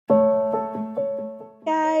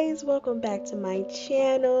guys, welcome back to my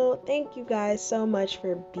channel. Thank you guys so much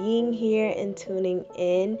for being here and tuning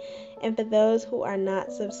in. And for those who are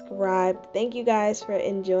not subscribed, thank you guys for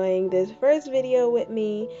enjoying this first video with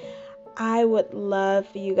me. I would love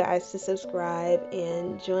for you guys to subscribe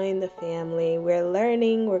and join the family. We're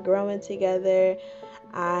learning, we're growing together.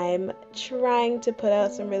 I'm trying to put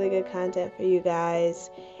out some really good content for you guys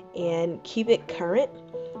and keep it current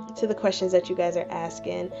to the questions that you guys are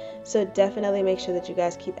asking. So definitely make sure that you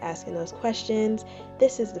guys keep asking those questions.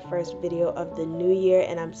 This is the first video of the new year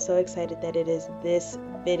and I'm so excited that it is this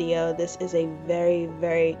video. This is a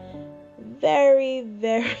very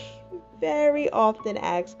often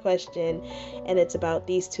asked question, and it's about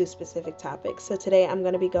these two specific topics. So today I'm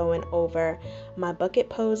going to be going over my bucket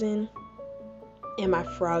posing and my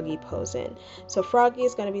froggy posing. So froggy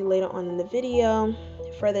is going to be later on in the video,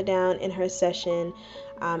 further down in her session.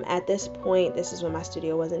 At this point, this is when my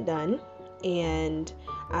studio wasn't done and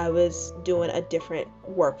I was doing a different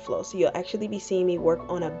workflow. So you'll actually be seeing me work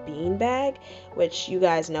on a bean bag, which you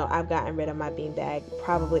guys know I've gotten rid of my bean bag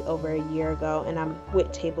probably over a year ago, and I'm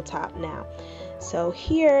with tabletop now. So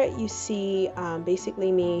here you see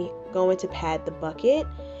basically me going to pad the bucket,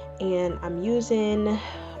 and I'm using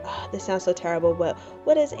this sounds so terrible, but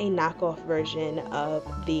what is a knockoff version of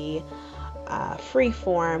the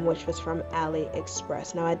Freeform, which was from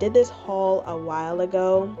AliExpress. Now I did this haul a while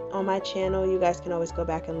ago on my channel. You guys can always go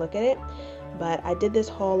back and look at it, but I did this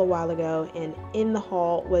haul a while ago, and in the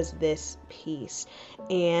haul was this piece,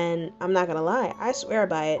 and I'm not gonna lie, I swear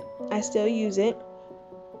by it. I still use it.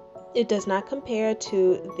 It does not compare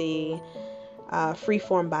to the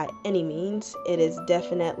Freeform by any means. It is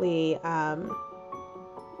definitely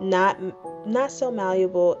not so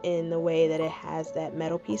malleable in the way that it has that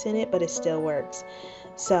metal piece in it, but it still works.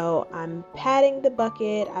 So I'm padding the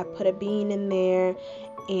bucket. I put a bean in there,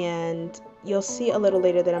 and you'll see a little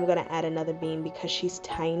later that I'm going to add another bean because she's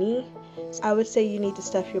tiny. So I would say you need to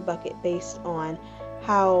stuff your bucket based on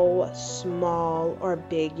how small or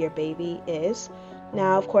big your baby is.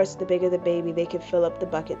 Now, of course, the bigger the baby, they can fill up the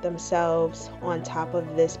bucket themselves on top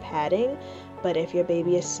of this padding. But if your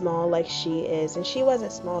baby is small like she is, and she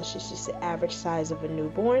wasn't small, she's just the average size of a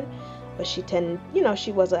newborn, but she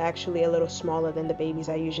was actually a little smaller than the babies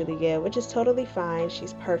I usually get, which is totally fine.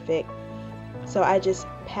 She's perfect. So I just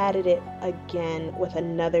padded it again with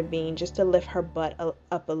another bean just to lift her butt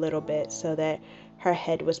up a little bit so that her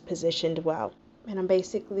head was positioned well. And I'm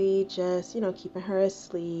basically just, keeping her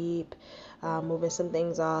asleep, moving some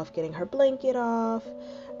things off, getting her blanket off,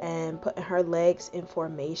 and putting her legs in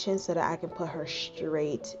formation so that I can put her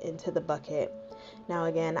straight into the bucket. Now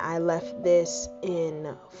again, I left this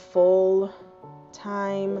in full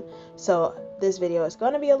time, so this video is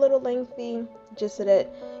going to be a little lengthy just so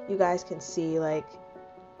that you guys can see, like,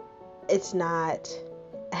 it's not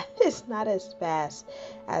as fast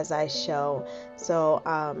as I show. So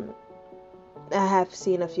I have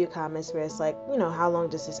seen a few comments where it's like, how long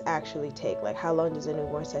does this actually take? Like, how long does a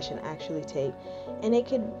newborn session actually take? And it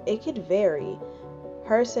could vary.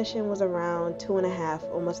 Her session was around 2.5,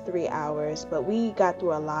 almost 3 hours, but we got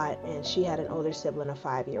through a lot, and she had an older sibling, a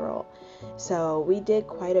 5-year-old. So we did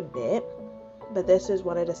quite a bit, but this is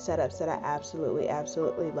one of the setups that I absolutely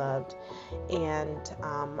loved. And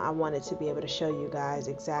I wanted to be able to show you guys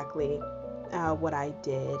exactly what I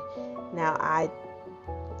did. Now,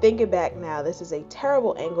 thinking back now, this is a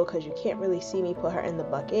terrible angle because you can't really see me put her in the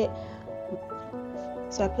bucket.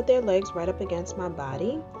 So I put their legs right up against my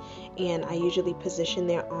body, and I usually position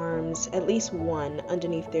their arms, at least one,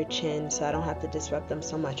 underneath their chin so I don't have to disrupt them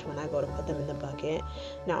so much when I go to put them in the bucket.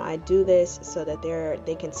 Now I do this so that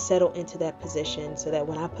they can settle into that position, so that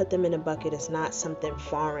when I put them in the bucket, it's not something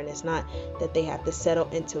foreign. It's not that they have to settle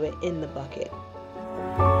into it in the bucket.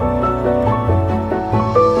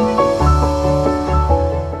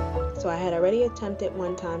 So I had already attempted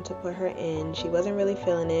one time to put her in. She wasn't really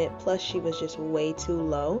feeling it. Plus she was just way too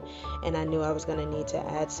low, and I knew I was going to need to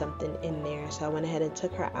add something in there. So I went ahead and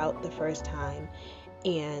took her out the first time.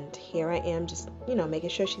 And here I am just, making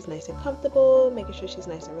sure she's nice and comfortable, making sure she's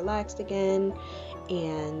nice and relaxed again.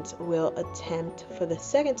 And we'll attempt for the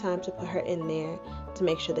second time to put her in there to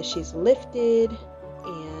make sure that she's lifted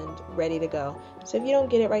and ready to go. So if you don't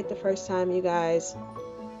get it right the first time, you guys,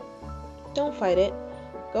 don't fight it.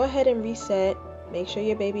 Go ahead and reset. Make sure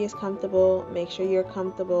your baby is comfortable. Make sure you're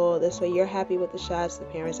comfortable. This way you're happy with the shots, the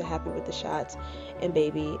parents are happy with the shots, and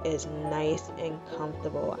baby is nice and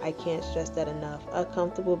comfortable. I can't stress that enough. A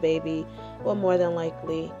comfortable baby will more than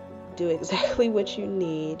likely do exactly what you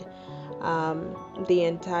need the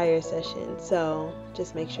entire session. So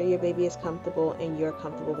just make sure your baby is comfortable and you're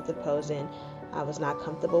comfortable with the posing. I was not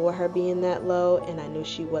comfortable with her being that low, and I knew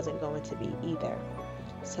she wasn't going to be either.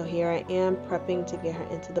 So here I am prepping to get her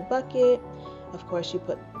into the bucket. Of course, you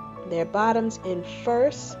put their bottoms in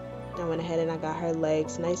first. I went ahead and I got her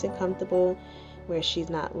legs nice and comfortable where she's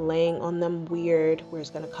not laying on them weird, where it's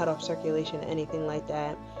going to cut off circulation, anything like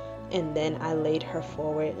that. And then I laid her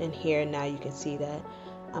forward, and here now you can see that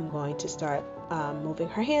I'm going to start moving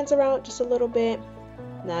her hands around just a little bit.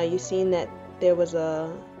 Now you've seen that there was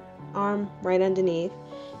a arm right underneath,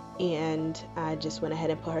 and I just went ahead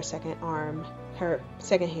and put her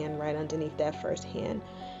second hand right underneath that first hand.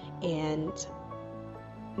 And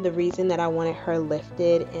the reason that I wanted her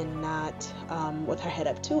lifted and not with her head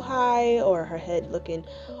up too high or her head looking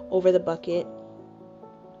over the bucket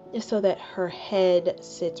is so that her head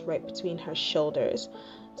sits right between her shoulders.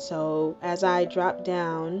 So as I drop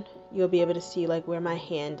down, you'll be able to see like where my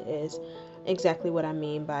hand is, exactly what I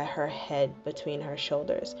mean by her head between her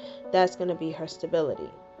shoulders. That's going to be her stability.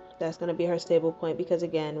 That's going to be her stable point, because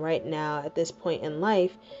again, right now at this point in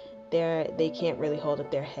life, they can't really hold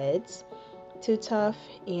up their heads too tough,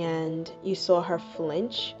 and you saw her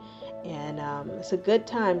flinch, and it's a good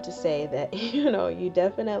time to say that you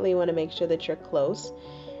definitely want to make sure that you're close,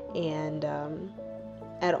 and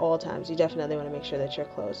at all times you definitely want to make sure that you're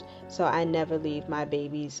close. So I never leave my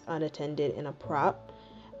babies unattended in a prop.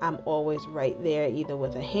 I'm always right there, either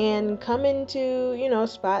with a hand coming to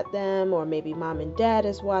spot them, or maybe mom and dad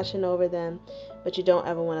is watching over them. But you don't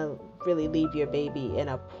ever want to really leave your baby in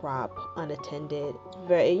a prop unattended.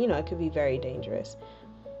 It could be very dangerous.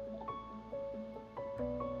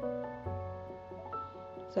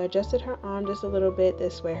 So I adjusted her arm just a little bit.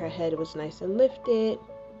 This way her head was nice and lifted.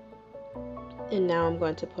 And now I'm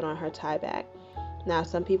going to put on her tie back. Now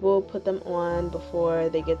some people put them on before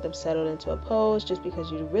they get them settled into a pose, just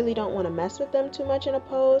because you really don't want to mess with them too much in a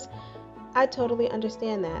pose. I totally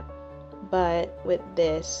understand that. But with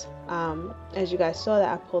this, as you guys saw that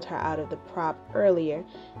I pulled her out of the prop earlier,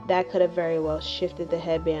 that could have very well shifted the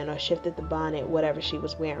headband or shifted the bonnet, whatever she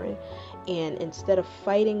was wearing. And instead of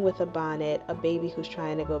fighting with a bonnet, a baby who's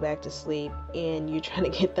trying to go back to sleep, and you're trying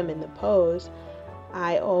to get them in the pose,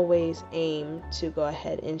 I always aim to go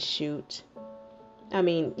ahead and shoot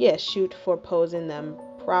for posing them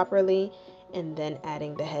properly, and then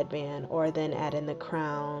adding the headband, or then adding the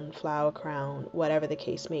crown, flower crown, whatever the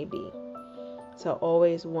case may be. So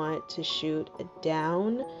always want to shoot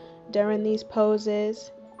down during these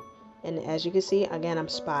poses. And as you can see, again, I'm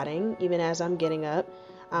spotting. Even as I'm getting up,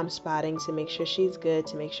 I'm spotting to make sure she's good,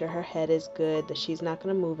 to make sure her head is good, that she's not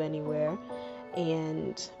going to move anywhere.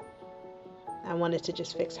 And I wanted to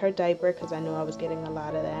just fix her diaper, because I know I was getting a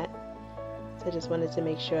lot of that. So I just wanted to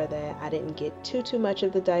make sure that I didn't get too much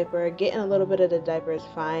of the diaper. Getting a little bit of the diaper is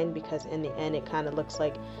fine, because in the end it kind of looks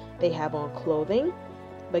like they have on clothing.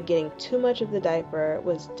 But getting too much of the diaper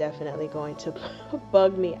was definitely going to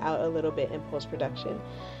bug me out a little bit in post-production.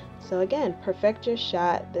 So again, perfect your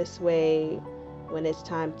shot. This way, when it's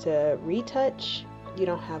time to retouch, you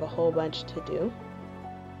don't have a whole bunch to do.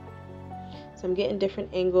 So I'm getting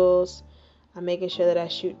different angles. I'm making sure that I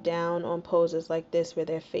shoot down on poses like this, where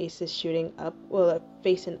their face is shooting up,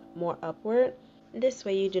 facing more upward. This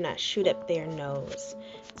way you do not shoot up their nose.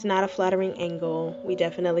 It's not a flattering angle. We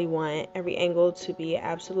definitely want every angle to be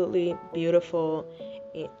absolutely beautiful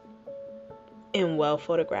and well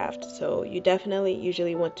photographed. So you definitely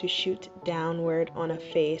usually want to shoot downward on a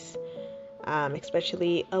face,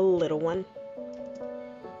 especially a little one.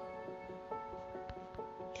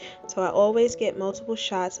 So I always get multiple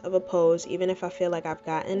shots of a pose, even if I feel like I've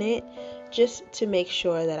gotten it, just to make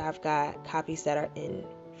sure that I've got copies that are in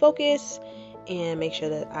focus, and make sure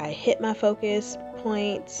that I hit my focus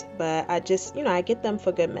points. But I just, I get them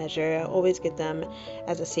for good measure. I always get them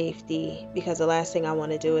as a safety, because the last thing I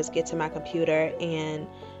want to do is get to my computer and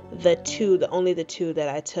only the two that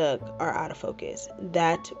I took are out of focus.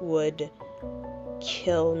 That would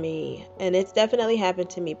kill me. And it's definitely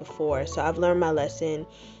happened to me before. So I've learned my lesson,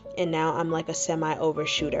 and now I'm like a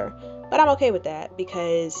semi-overshooter. But I'm okay with that,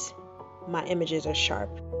 because my images are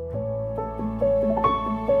sharp.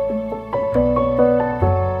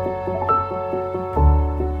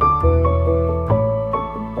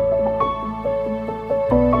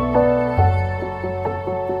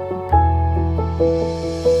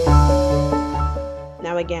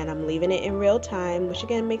 Now again, I'm leaving it in real time, which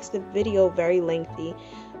again makes the video very lengthy,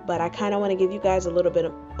 but I kind of want to give you guys a little bit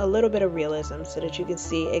of realism, so that you can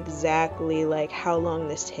see exactly like how long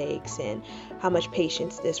this takes, and how much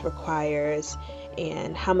patience this requires,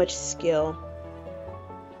 and how much skill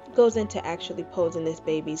goes into actually posing this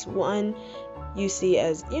baby's one. You see,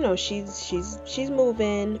 as she's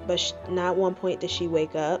moving, but not one point does she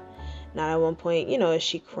wake up. Now at one point, is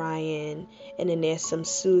she crying? And then there's some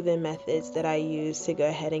soothing methods that I use to go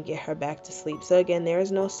ahead and get her back to sleep. So again, there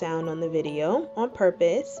is no sound on the video on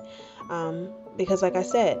purpose, because like I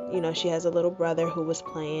said, she has a little brother who was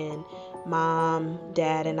playing. Mom,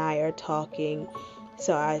 dad, and I are talking.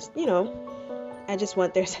 So I just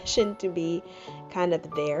want their session to be kind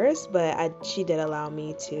of theirs, but she did allow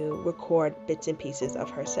me to record bits and pieces of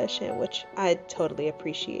her session, which I totally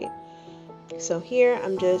appreciate. So here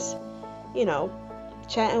I'm just,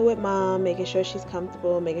 chatting with mom, making sure she's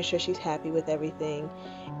comfortable, making sure she's happy with everything,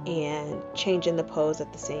 and changing the pose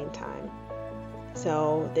at the same time.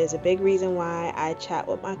 So there's a big reason why I chat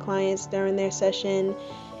with my clients during their session.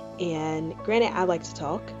 And granted, I like to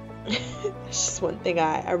talk. It's just one thing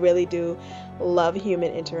I really do love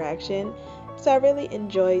human interaction. So I really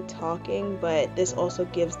enjoy talking, but this also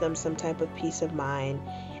gives them some type of peace of mind,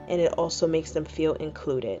 and it also makes them feel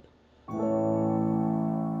included.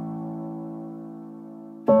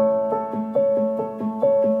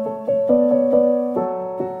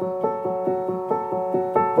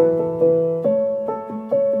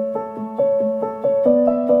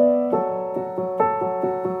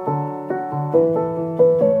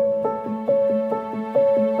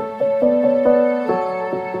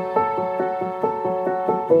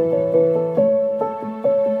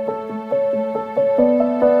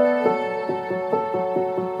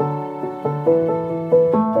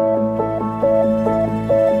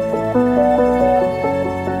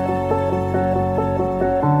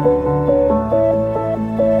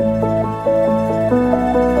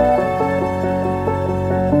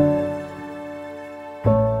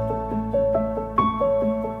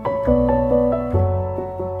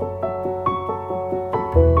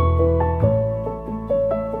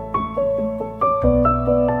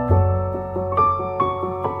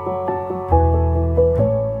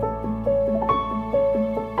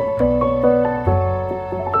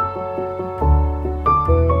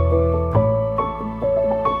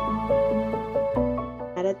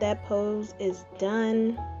 That pose is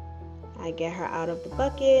done, I get her out of the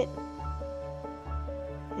bucket,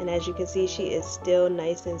 and as you can see, she is still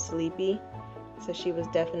nice and sleepy, so she was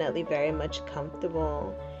definitely very much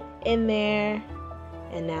comfortable in there.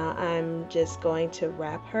 And now I'm just going to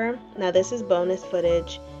wrap her. Now this is bonus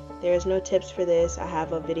footage, there is no tips for this. I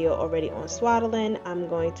have a video already on swaddling. I'm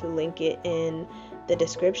going to link it in the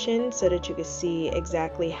description so that you can see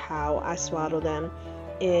exactly how I swaddle them,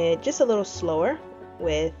 and just a little slower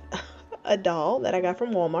with a doll that I got from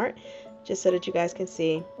Walmart, just so that you guys can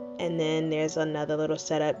see. And then there's another little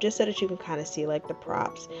setup just so that you can kind of see like the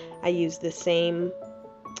props. I use the same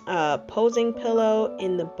posing pillow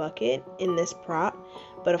in the bucket in this prop,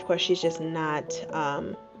 but of course she's just not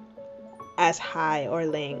as high or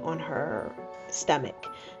laying on her stomach.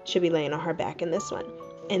 She'll be laying on her back in this one.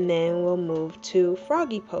 And then we'll move to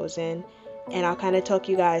Froggy posing, and I'll kind of talk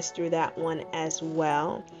you guys through that one as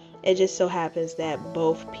well. It just so happens that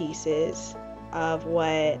both pieces of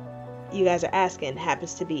what you guys are asking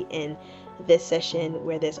happens to be in this session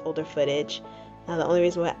where there's older footage. Now the only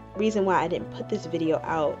reason why I didn't put this video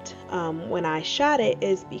out when I shot it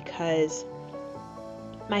is because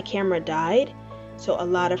my camera died. So a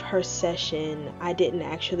lot of her session I didn't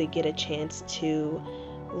actually get a chance to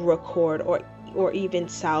record or even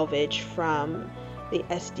salvage from the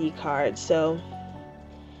SD card. So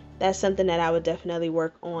that's something that I would definitely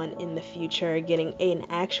work on in the future, getting an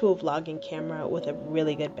actual vlogging camera with a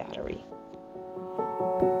really good battery.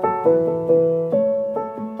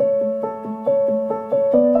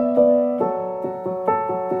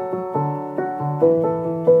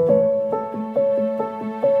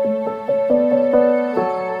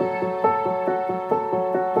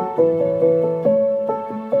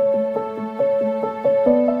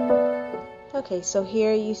 Okay, so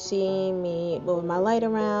here you see me moving my light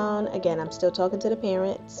around. Again, I'm still talking to the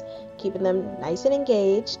parents, keeping them nice and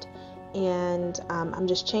engaged. And I'm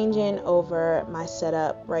just changing over my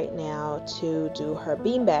setup right now to do her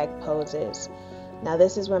beanbag poses. Now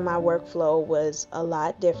this is when my workflow was a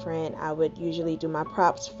lot different. I would usually do my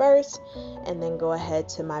props first and then go ahead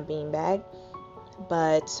to my beanbag.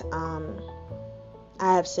 But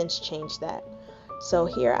I have since changed that. So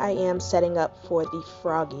here I am setting up for the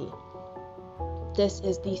Froggy. This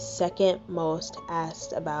is the second most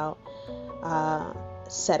asked about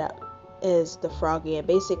setup, is the Froggy. And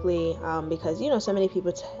basically because so many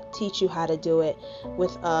people teach you how to do it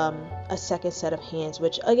with a second set of hands,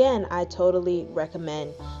 which again I totally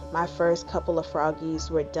recommend. My first couple of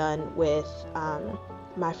Froggies were done with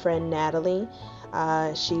my friend Natalie.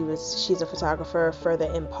 She's a photographer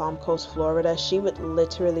further in Palm Coast, Florida. She would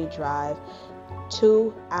literally drive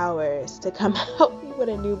 2 hours to come help me with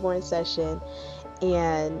a newborn session,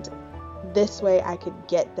 and this way I could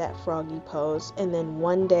get that Froggy pose. And then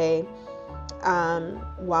one day,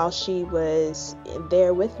 while she was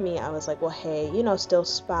there with me, I was like, well, hey, still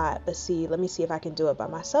spot, but let me see if I can do it by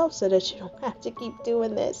myself so that you don't have to keep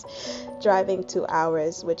doing this, driving 2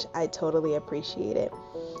 hours, which I totally appreciated.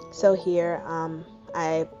 So here,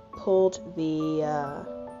 I pulled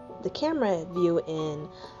the camera view in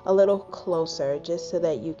a little closer just so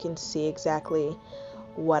that you can see exactly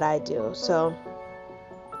what I do. So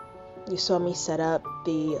you saw me set up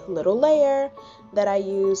the little layer that I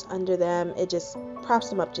use under them. It just props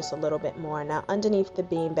them up just a little bit more. Now underneath the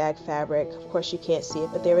beanbag fabric, of course you can't see it,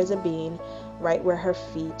 but there is a bean right where her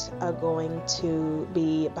feet are going to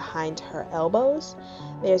be behind her elbows.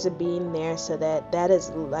 There's a bean there so that is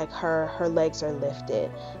like her legs are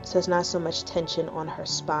lifted, so it's not so much tension on her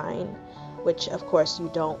spine, which of course you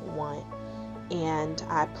don't want. And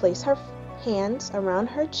I place her hands around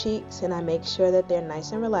her cheeks, and I make sure that they're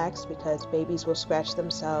nice and relaxed, because babies will scratch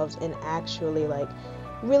themselves and actually like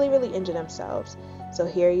really injure themselves. So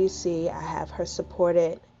here you see I have her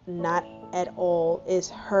supported, not at all is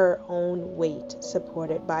her own weight,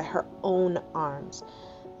 supported by her own arms.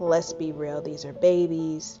 Let's be real, these are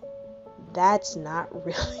babies. That's not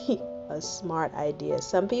really a smart idea.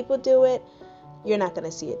 Some people do it. You're not going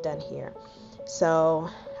to see it done here. So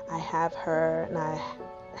I have her, and I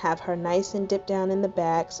have her nice and dipped down in the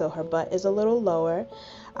back, so her butt is a little lower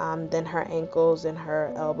than her ankles and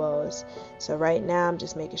her elbows. So right now I'm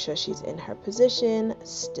just making sure she's in her position,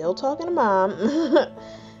 still talking to mom.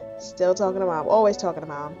 Still talking to mom, always talking to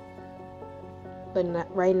mom.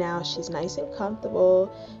 But right now she's nice and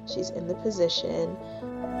comfortable. She's in the position.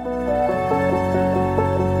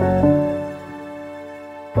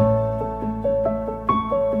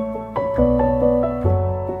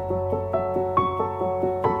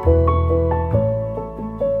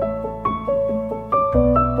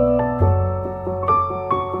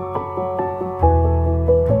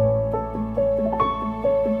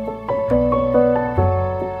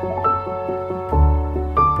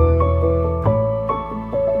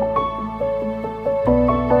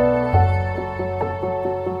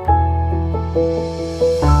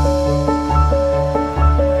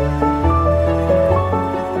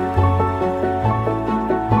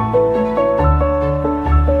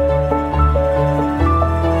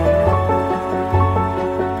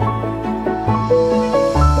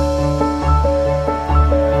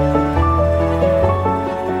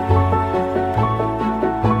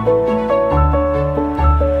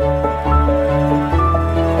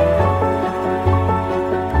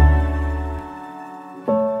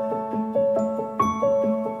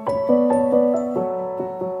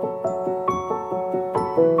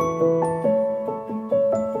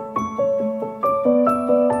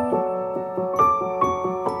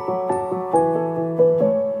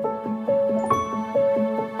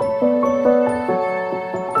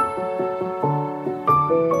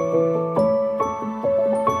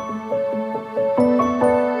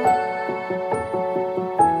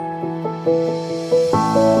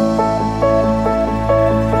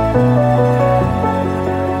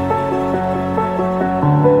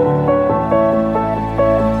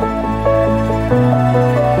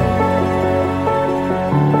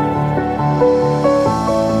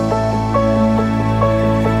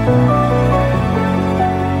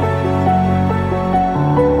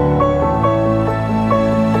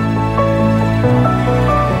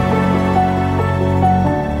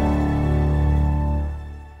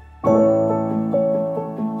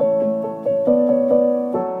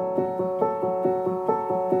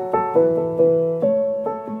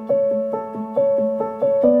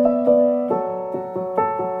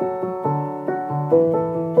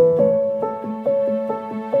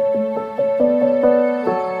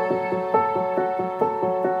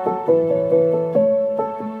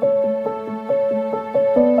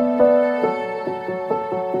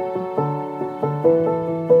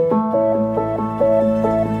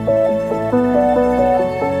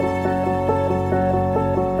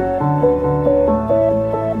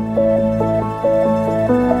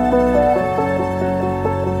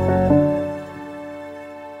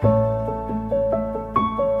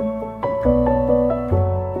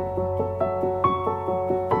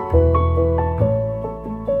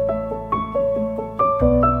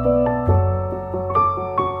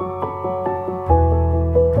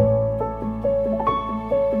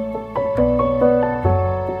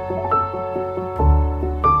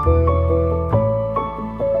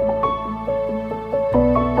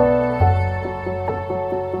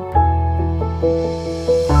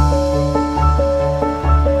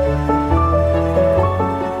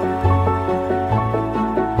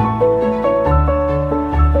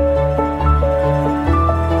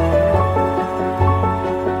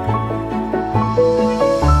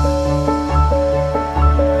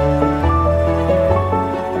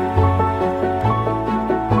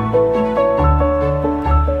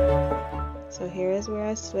 here is where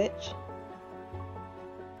I switch.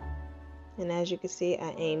 And as you can see,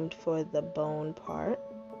 I aimed for the bone part.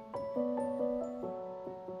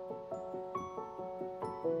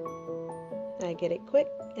 I get it quick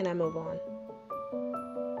and I move on.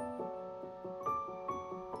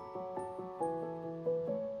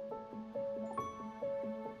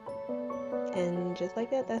 And just like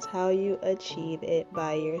that, that's how you achieve it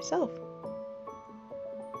by yourself.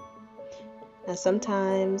 Now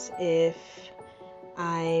sometimes if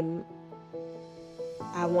I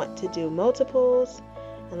want to do multiples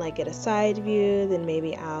and like get a side view, then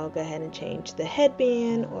maybe I'll go ahead and change the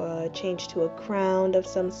headband or change to a crown of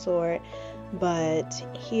some sort. But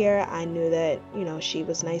here I knew that, you know, she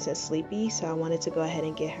was nice and sleepy, so I wanted to go ahead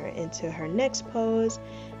and get her into her next pose,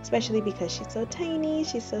 especially because she's so tiny,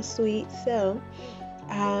 she's so sweet. So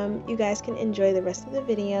you guys can enjoy the rest of the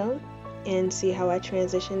video and see how I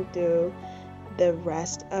transition through the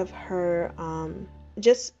rest of her,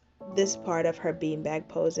 just this part of her beanbag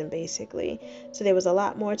posing basically. So there was a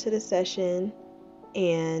lot more to the session,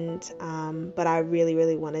 and but I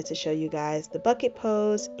really wanted to show you guys the bucket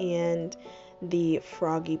pose and the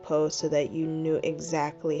froggy pose so that you knew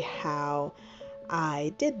exactly how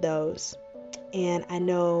I did those. And I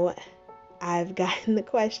know I've gotten the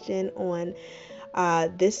question on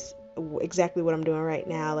this, exactly what I'm doing right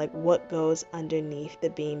now, like what goes underneath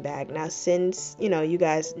the beanbag. Now since, you know, you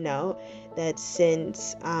guys know that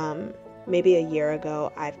since maybe a year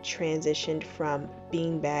ago I've transitioned from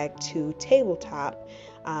beanbag to tabletop.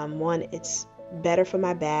 One, it's better for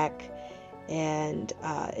my back, and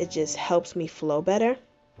it just helps me flow better.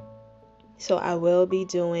 So I will be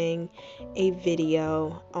doing a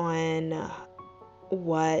video on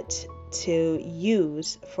what to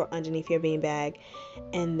use for underneath your beanbag,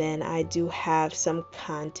 and then I do have some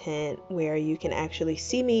content where you can actually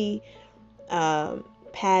see me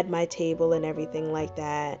pad my table and everything like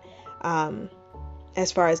that.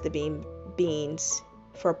 As far as the beans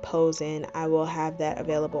for posing, I will have that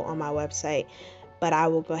available on my website, but I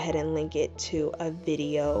will go ahead and link it to a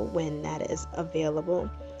video when that is available.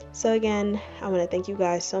 So again, I want to thank you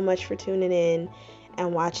guys so much for tuning in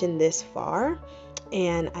and watching this far,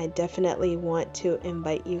 and I definitely want to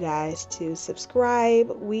invite you guys to subscribe.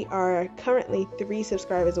 We are currently 3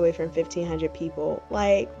 subscribers away from 1,500 people.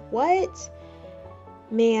 Like, what?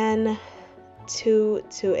 Man, too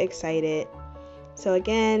excited. So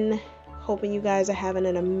again, hoping you guys are having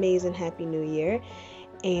an amazing happy new year,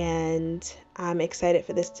 and I'm excited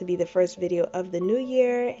for this to be the first video of the new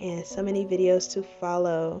year and so many videos to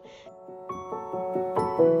follow.